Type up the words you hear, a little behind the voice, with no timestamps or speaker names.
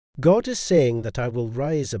God is saying that I will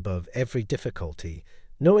rise above every difficulty,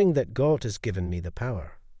 knowing that God has given me the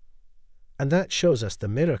power. And that shows us the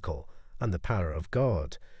miracle and the power of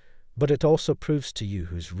God, but it also proves to you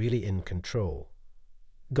who's really in control.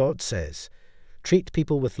 God says, treat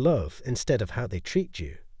people with love instead of how they treat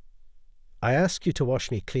you. I ask you to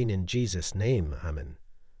wash me clean in Jesus' name, Amen.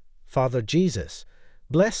 Father Jesus,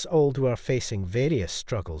 bless all who are facing various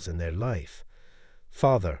struggles in their life.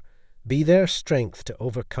 Father, be their strength to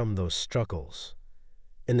overcome those struggles.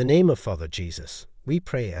 In the name of Father Jesus, we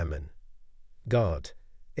pray, Amen. God,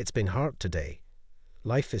 it's been hard today.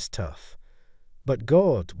 Life is tough. But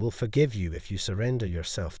God will forgive you if you surrender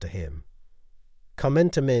yourself to Him. Come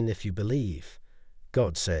into men if you believe.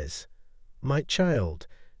 God says, my child,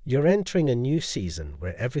 you're entering a new season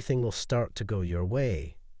where everything will start to go your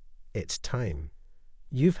way. It's time.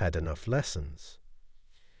 You've had enough lessons.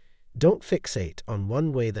 Don't fixate on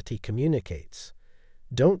one way that He communicates.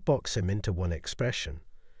 Don't box Him into one expression.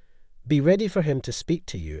 Be ready for Him to speak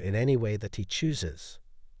to you in any way that He chooses.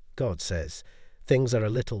 God says, things are a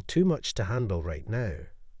little too much to handle right now.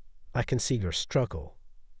 I can see your struggle.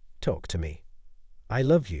 Talk to me. I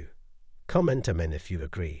love you. Come into men if you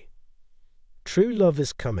agree. True love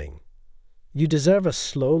is coming. You deserve a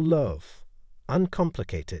slow love,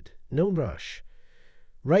 uncomplicated, no rush.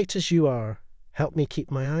 Right as you are, help me keep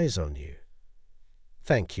my eyes on you.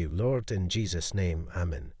 Thank you, Lord, in Jesus' name,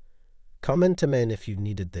 Amen. Come into men if you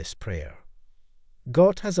needed this prayer.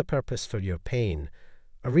 God has a purpose for your pain,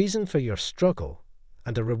 a reason for your struggle,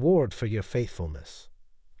 and a reward for your faithfulness.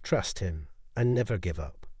 Trust Him and never give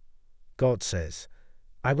up. God says,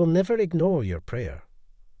 I will never ignore your prayer.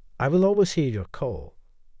 I will always hear your call.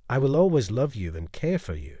 I will always love you and care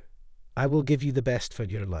for you. I will give you the best for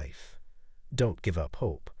your life. Don't give up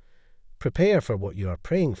hope. Prepare for what you are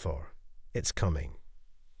praying for. It's coming.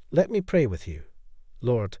 Let me pray with you.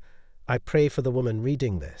 Lord, I pray for the woman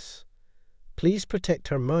reading this. Please protect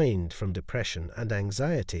her mind from depression and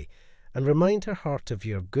anxiety and remind her heart of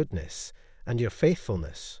your goodness and your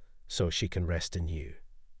faithfulness so she can rest in you.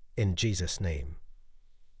 In Jesus' name.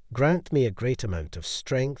 Grant me a great amount of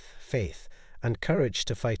strength, faith, and courage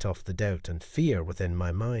to fight off the doubt and fear within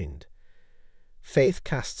my mind. Faith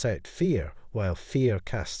casts out fear, while fear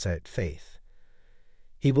casts out faith.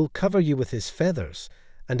 He will cover you with His feathers,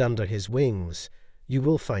 and under His wings you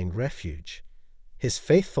will find refuge. His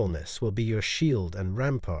faithfulness will be your shield and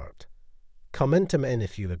rampart. Come into men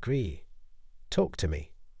if you agree. Talk to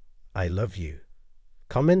me. I love you.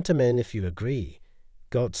 Come into men if you agree.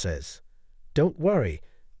 God says, don't worry,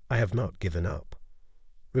 I have not given up.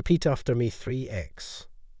 Repeat after me 3x.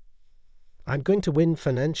 I'm going to win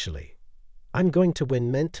financially. I'm going to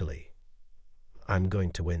win mentally. I'm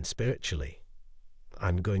going to win spiritually.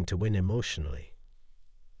 I'm going to win emotionally.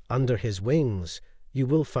 Under His wings, you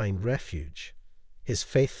will find refuge. His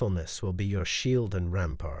faithfulness will be your shield and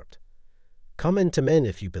rampart. Come into men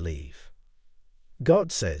if you believe.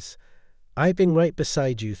 God says, I've been right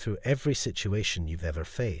beside you through every situation you've ever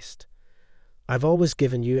faced. I've always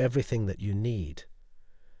given you everything that you need.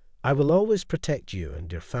 I will always protect you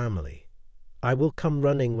and your family. I will come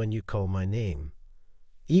running when you call my name.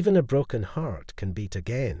 Even a broken heart can beat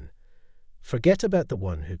again. Forget about the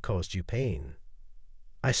one who caused you pain.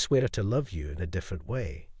 I swear to love you in a different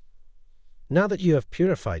way. Now that you have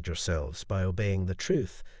purified yourselves by obeying the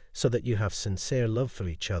truth so that you have sincere love for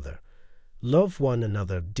each other, love one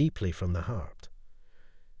another deeply from the heart.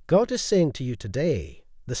 God is saying to you today,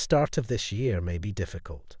 the start of this year may be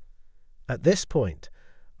difficult. At this point,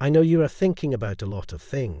 I know you are thinking about a lot of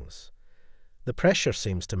things. The pressure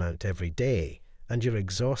seems to mount every day, and you're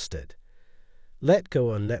exhausted. Let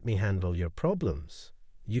go and let me handle your problems.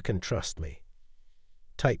 You can trust me.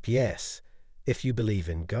 Type yes if you believe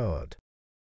in God.